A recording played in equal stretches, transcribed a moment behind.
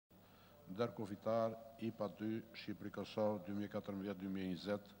ndërkufitar IPA 2 Shqipëri-Kosovë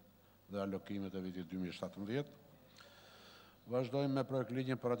 2014-2020 dhe alokimet e vitit 2017. Vazhdojmë me projekt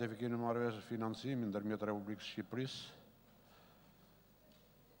ligjin për ratifikimin e marrëveshjes financimi ndërmjet Republikës së Shqipërisë.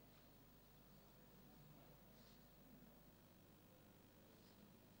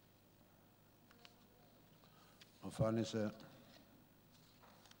 Më falni se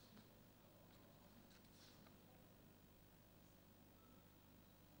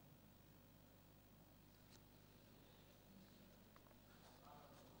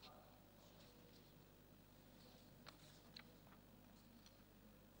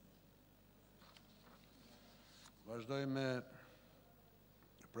vazhdojmë me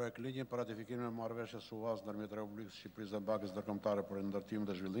projekt ligjin për ratifikimin e marrëveshjes SUA-s ndërmjet Republikës së Shqipërisë dhe Bankës Ndërkombëtare për ndërtim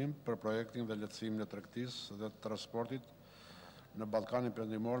dhe zhvillim për projektin dhe lehtësimin e tregtisë dhe transportit në Ballkanin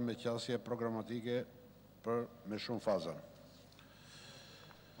Perëndimor me qasje programatike për me shumë faza.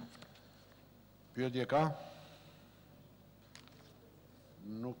 Pyetje ka?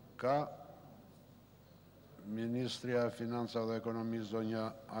 Nuk ka. Ministrja e Financave dhe Ekonomisë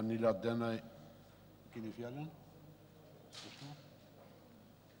zonja Anila Denaj, keni fjalën?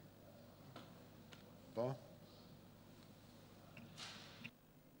 Po?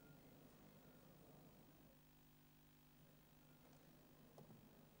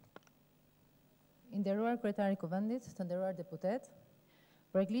 I nderuar kryetari i Kuvendit, të nderuar deputet,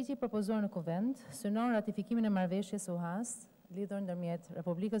 projekt ligji propozuar në Kuvend synon ratifikimin e marrëveshjes SUA-s lidhur ndërmjet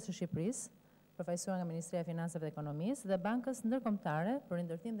Republikës së Shqipërisë, përfaqësuar nga Ministrja e Financave dhe Ekonomisë dhe Bankës Ndërkombëtare për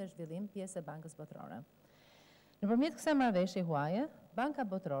ndërtim dhe zhvillim, pjesë e Bankës Botërore. Nëpërmjet kësaj marrëveshje huaje, Banka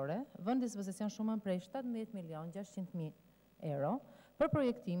Botërore vën në dispozicion shumën prej 17.600.000 euro për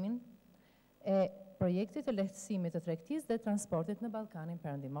projektimin e projektit të lehtësimit të tregtisë dhe transportit në Ballkanin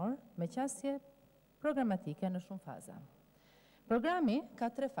Perëndimor me qasje programatike në shumë faza. Programi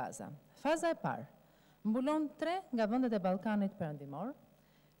ka 3 faza. Faza e parë mbulon 3 nga vendet e Ballkanit Perëndimor,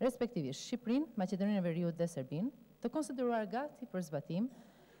 respektivisht Shqipërinë, Maqedoninë e Veriut dhe Serbinë, të konsideruar gati për zbatim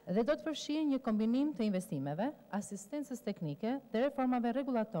dhe do të përfshijë një kombinim të investimeve, asistencës teknike dhe reformave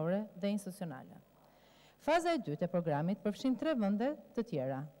rregullatore dhe institucionale. Faza e dytë e programit përfshin 3 vende të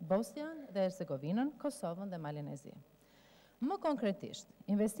tjera: Bosnjën dhe Hercegovinën, Kosovën dhe Malinezi. Më konkretisht,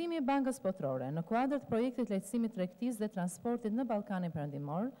 investimi i Bankës Botërore në kuadër të projektit lehtësimit tregtisë dhe transportit në Ballkanin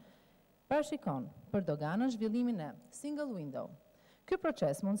Perëndimor parashikon për doganën zhvillimin e single window. Ky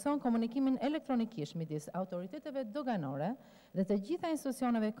proces mundson komunikimin elektronikisht midis autoriteteve doganore dhe të gjitha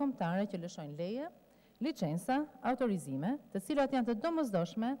institucioneve kombëtare që lëshojnë leje, licenca, autorizime, të cilat janë të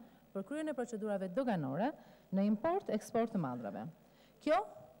domosdoshme për kryen e procedurave doganore në import-eksport të mallrave. Kjo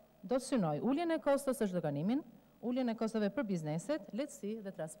do të synojë uljen e kostos së doganimin, uljen e kostove për bizneset, lehtësi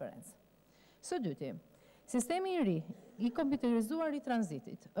dhe transparencë. Së dyti, sistemi i ri i kompjuterizuar i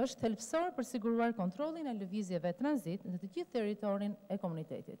tranzitit është thelbësor për siguruar kontrollin e lëvizjeve tranzit në të gjithë territorin e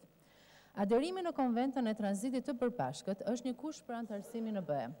komunitetit. Aderimi në konventën e tranzitit të përbashkët është një kusht për anëtarësimin në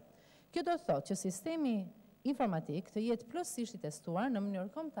BE. Kjo do të thotë që sistemi informatik të jetë plotësisht i testuar në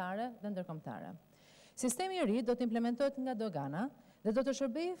mënyrë kombëtare dhe ndërkombëtare. Sistemi i ri do të implementohet nga dogana dhe do të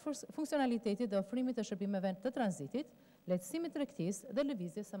shërbejë funksionalitetit dhe ofrimit të shërbimeve të tranzitit, lehtësimit tregtisë dhe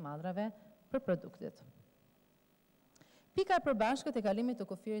lëvizjes së mallrave për produktet. Pika e përbashkët e kalimit të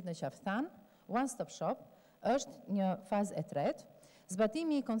kufirit në qafthan, One Stop Shop, është një fazë e tretë.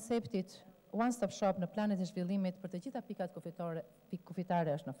 Zbatimi i konceptit One Stop Shop në planet e zhvillimit për të gjitha pikat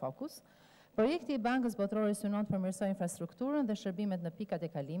kufitare është në fokus. Projekti i Bankës Botërore synon të përmirësojë infrastrukturën dhe shërbimet në pikat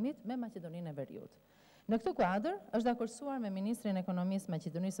e kalimit me Maqedoninë e Veriut. Në këtë kuadër, është dakordsuar me Ministrin e Ekonomisë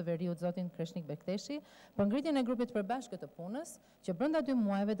Maqedonisë së Veriut, zotin Kreshnik Bekteshi, për ngritjen e grupit përbashkët të punës, që brenda 2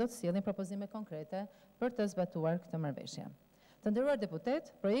 muajve do të sjellin propozime konkrete për të zbatuar këtë marrëveshje. Të nderuar deputet,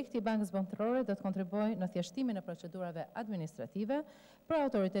 projekti i Bankës Botërore do të kontribuojë në thjeshtimin e procedurave administrative për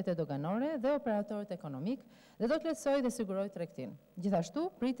autoritetet doganore dhe operatorët ekonomik dhe do të lehtësojë dhe sigurojë tregtinë. Gjithashtu,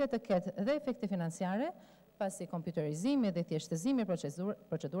 pritet të ketë dhe efekte financiare, pasi kompjuterizimi dhe thjeshtëzimi i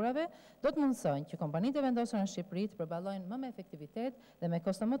procedurave do të mundsojnë që kompanitë e vendosura në Shqipëri të përballojnë më me efektivitet dhe me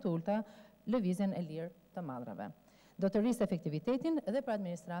kosto më të ulta lëvizjen e lirë të mallrave. Do të rrisë efektivitetin dhe për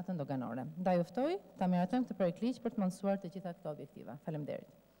administratën doganore. Ndaj uftoj ta miratojmë këtë projekt ligj për të mundsuar të gjitha këto objektiva. Faleminderit.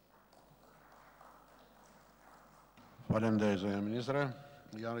 Faleminderit zonja ministre.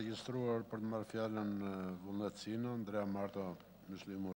 Janë regjistruar për të marrë fjalën vullnet Sino, Andrea Marto Muslimu